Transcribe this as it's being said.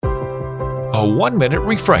A 1-minute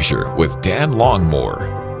refresher with Dan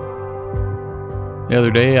Longmore. The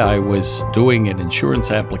other day, I was doing an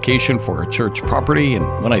insurance application for a church property, and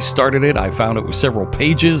when I started it, I found it was several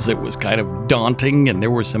pages. It was kind of daunting, and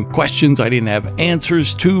there were some questions I didn't have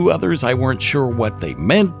answers to, others I weren't sure what they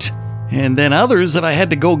meant, and then others that I had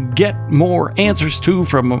to go get more answers to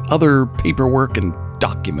from other paperwork and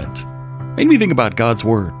documents. Made me think about God's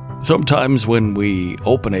Word. Sometimes when we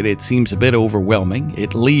open it, it seems a bit overwhelming.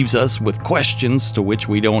 It leaves us with questions to which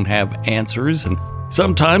we don't have answers, and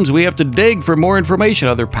sometimes we have to dig for more information,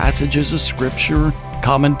 other passages of Scripture,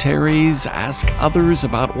 commentaries, ask others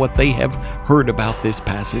about what they have heard about this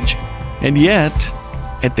passage. And yet,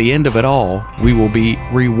 at the end of it all, we will be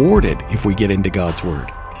rewarded if we get into God's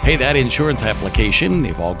Word. Hey, that insurance application,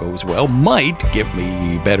 if all goes well, might give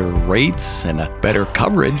me better rates and a better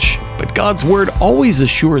coverage, but God's Word always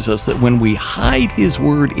assures us that when we hide His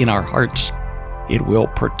Word in our hearts, it will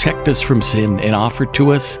protect us from sin and offer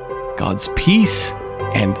to us God's peace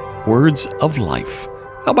and words of life.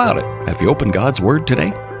 How about it? Have you opened God's Word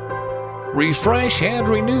today? Refresh and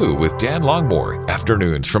renew with Dan Longmore.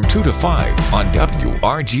 Afternoons from 2 to 5 on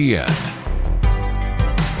WRGN.